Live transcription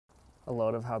a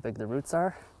lot of how big the roots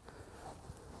are.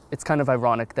 It's kind of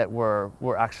ironic that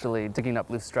we're actually digging up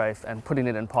loosestrife and putting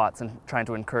it in pots and trying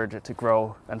to encourage it to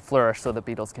grow and flourish so that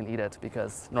beetles can eat it,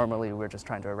 because normally we're just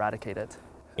trying to eradicate it.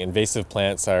 Invasive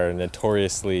plants are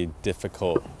notoriously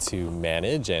difficult to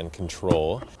manage and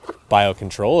control.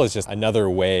 Biocontrol is just another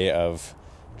way of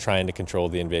trying to control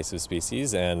the invasive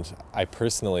species, and I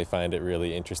personally find it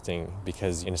really interesting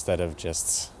because instead of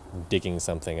just digging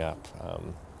something up,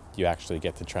 you actually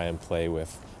get to try and play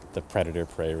with the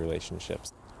predator-prey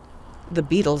relationships. The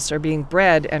beetles are being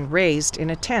bred and raised in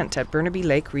a tent at Burnaby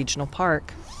Lake Regional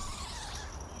Park.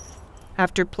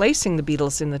 After placing the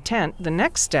beetles in the tent, the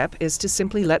next step is to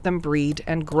simply let them breed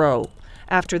and grow.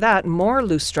 After that, more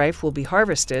loosestrife will be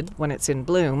harvested when it's in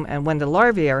bloom and when the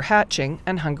larvae are hatching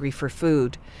and hungry for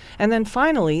food. And then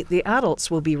finally, the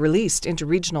adults will be released into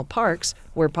regional parks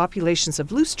where populations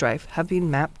of loosestrife have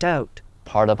been mapped out.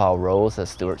 Part of our roles as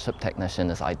stewardship technician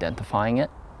is identifying it,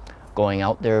 going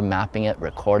out there, mapping it,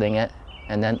 recording it,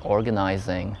 and then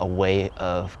organizing a way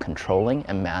of controlling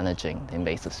and managing the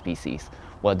invasive species,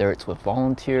 whether it's with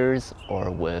volunteers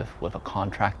or with a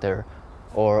contractor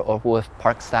or with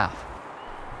park staff.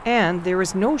 And there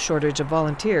is no shortage of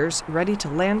volunteers ready to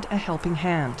lend a helping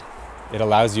hand. It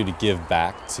allows you to give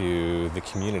back to the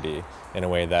community in a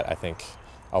way that I think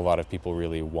a lot of people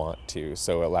really want to.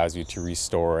 So it allows you to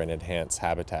restore and enhance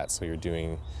habitats, so you're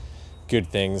doing good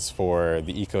things for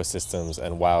the ecosystems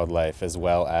and wildlife, as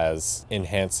well as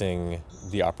enhancing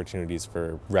the opportunities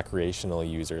for recreational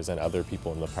users and other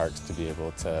people in the parks to be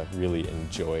able to really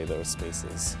enjoy those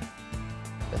spaces.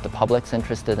 If the public's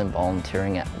interested in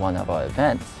volunteering at one of our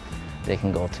events, they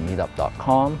can go to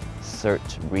meetup.com,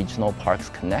 search Regional Parks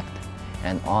Connect,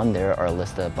 and on there are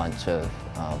listed a bunch of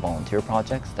volunteer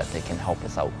projects that they can help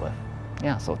us out with.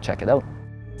 Yeah, so check it out.